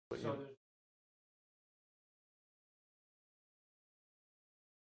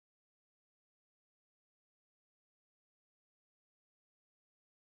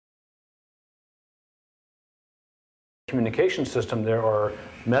communication system, there are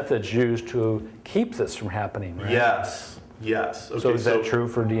methods used to keep this from happening, right? Yes, yes. Okay, so is that true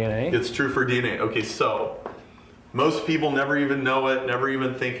for DNA? It's true for DNA. Okay, so most people never even know it, never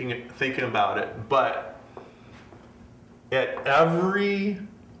even thinking about it, but at every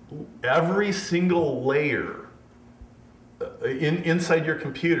single layer inside your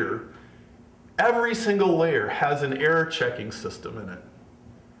computer, every single layer has an error checking system in it.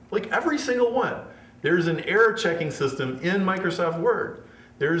 Like every single one. There's an error checking system in Microsoft Word.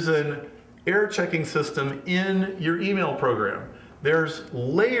 There's an error checking system in your email program. There's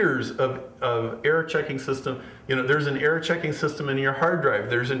layers of error checking system. You know, there's an error checking system in your hard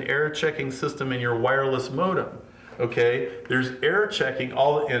drive. There's an error checking system in your wireless modem. Okay? There's error checking,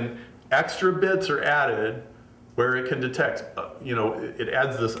 and extra bits are added where it can detect, you know, it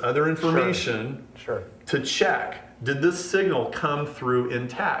adds this other information to check. Did this signal come through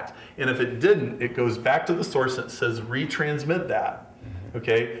intact? And if it didn't, it goes back to the source and it says retransmit that.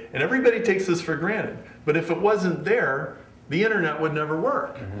 Okay? And everybody takes this for granted. But if it wasn't there, the internet would never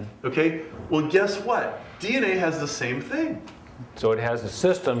work. Okay? Well, guess what? DNA has the same thing. So it has the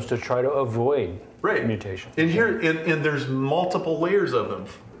systems to try to avoid mutations. And here, and there's multiple layers of them.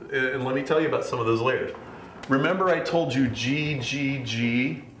 And let me tell you about some of those layers. Remember I told you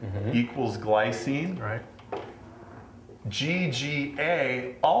GGG equals glycine? Right.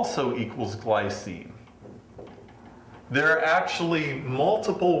 GGA also equals glycine. There are actually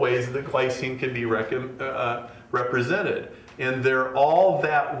multiple ways that glycine can be represented. And they're all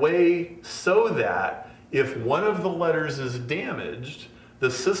that way so that if one of the letters is damaged, the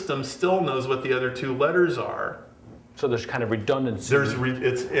system still knows what the other two letters are. So there's kind of redundancy.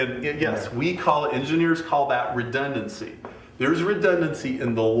 Yes, we call it, engineers call that redundancy. There's redundancy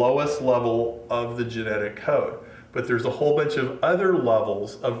in the lowest level of the genetic code, but there's a whole bunch of other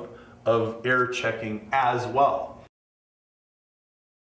levels of error checking as well.